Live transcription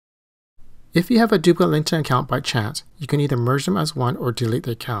If you have a duplicate LinkedIn account by chance, you can either merge them as one or delete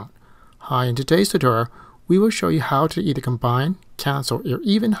the account. Hi, in today's tutorial, we will show you how to either combine, cancel, or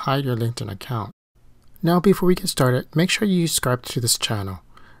even hide your LinkedIn account. Now before we get started, make sure you subscribe to this channel.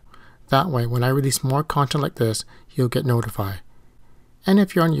 That way, when I release more content like this, you'll get notified. And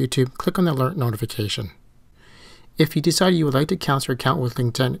if you're on YouTube, click on the alert notification. If you decide you would like to cancel your account with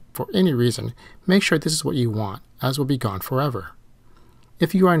LinkedIn for any reason, make sure this is what you want, as it will be gone forever.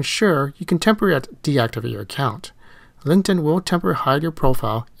 If you are unsure, you can temporarily deactivate your account. LinkedIn will temporarily hide your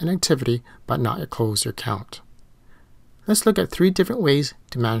profile and activity, but not close your account. Let's look at 3 different ways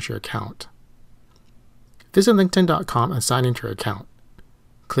to manage your account. Visit linkedin.com and sign into your account.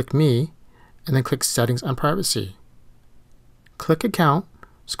 Click Me, and then click Settings and Privacy. Click Account,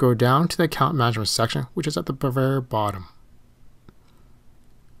 scroll down to the Account Management section, which is at the very bottom.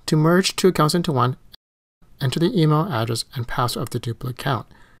 To merge 2 accounts into one, enter the email address and password of the duplicate account,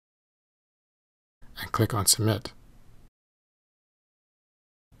 and click on Submit.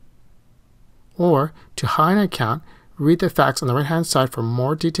 Or, to hide an account, read the facts on the right-hand side for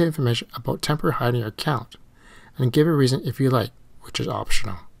more detailed information about temporarily hiding your account, and give a reason if you like, which is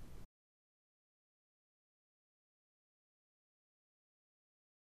optional.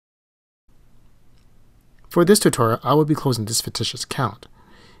 For this tutorial, I will be closing this fictitious account.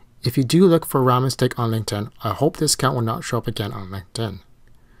 If you do look for a random mistake on LinkedIn, I hope this account will not show up again on LinkedIn.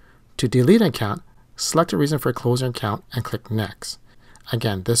 To delete an account, select a reason for closing your account and click Next.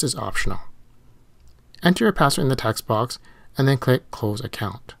 Again, this is optional. Enter your password in the text box and then click Close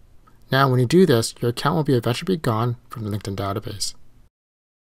Account. Now when you do this, your account will eventually be gone from the LinkedIn database.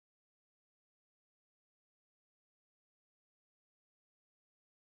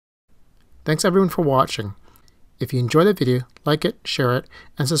 Thanks everyone for watching. If you enjoyed the video, like it, share it,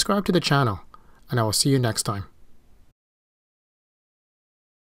 and subscribe to the channel, and I will see you next time.